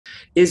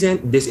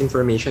Isn't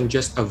disinformation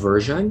just a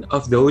version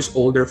of those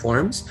older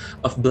forms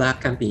of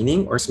black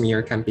campaigning or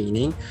smear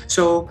campaigning?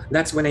 So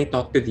that's when I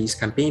talk to these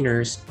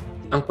campaigners.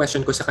 Ang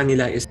question ko sa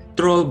kanila is,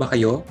 troll ba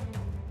kayo?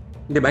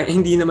 Diba?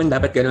 Hindi naman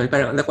dapat ganun.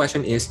 Parang the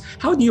question is,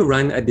 how do you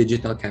run a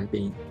digital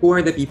campaign? Who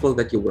are the people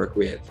that you work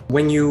with?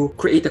 When you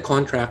create a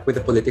contract with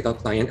a political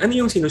client, ano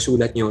yung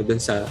sinusulat nyo dun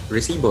sa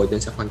resibo,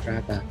 dun sa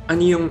kontrata?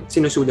 Ano yung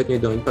sinusulat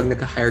nyo dun pag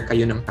nag-hire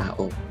kayo ng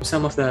tao?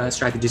 Some of the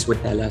strategists would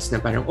tell us na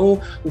parang,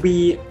 oh,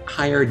 we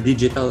hire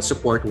digital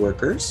support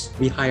workers.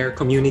 We hire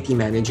community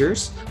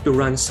managers to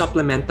run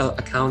supplemental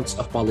accounts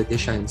of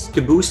politicians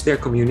to boost their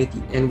community.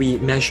 And we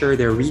measure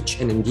their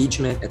reach and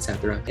engagement,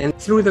 etc. And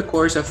through the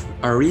course of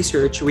our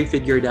research, we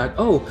figured out,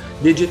 oh,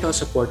 digital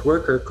support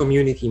worker,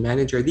 community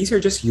manager, these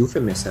are just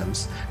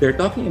euphemisms. They're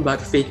talking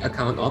about fake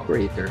account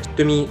operators.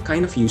 To me,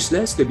 kind of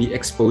useless to be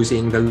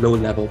exposing the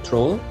low-level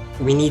troll.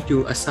 We need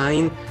to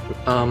assign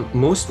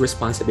most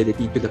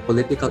responsibility to the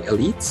political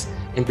elites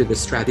and to the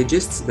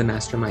strategists, the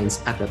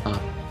masterminds at the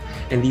top.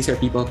 And these are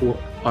people who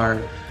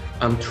are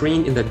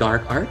trained in the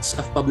dark arts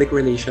of public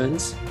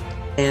relations,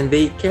 and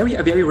they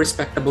carry a very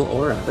respectable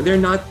aura.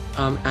 They're not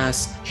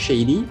as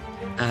shady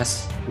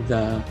as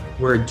the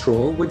word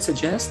troll would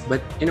suggest,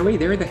 but in a way,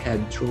 they're the head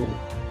troll.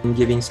 I'm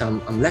giving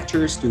some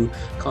lectures to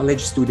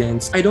college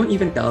students. I don't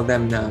even tell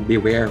them na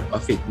beware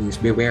of fake news.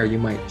 Beware, you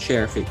might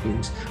share fake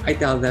news. I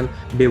tell them,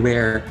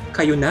 beware,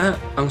 kayo na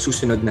ang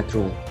susunod na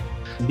troll.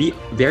 Be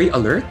very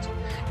alert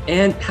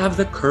and have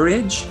the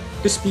courage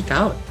to speak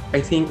out. I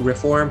think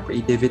reform,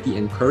 creativity,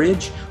 and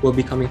courage will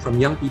be coming from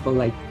young people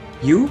like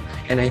you,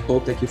 and I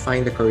hope that you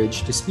find the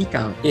courage to speak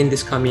out in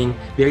this coming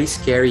very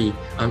scary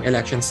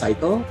election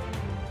cycle.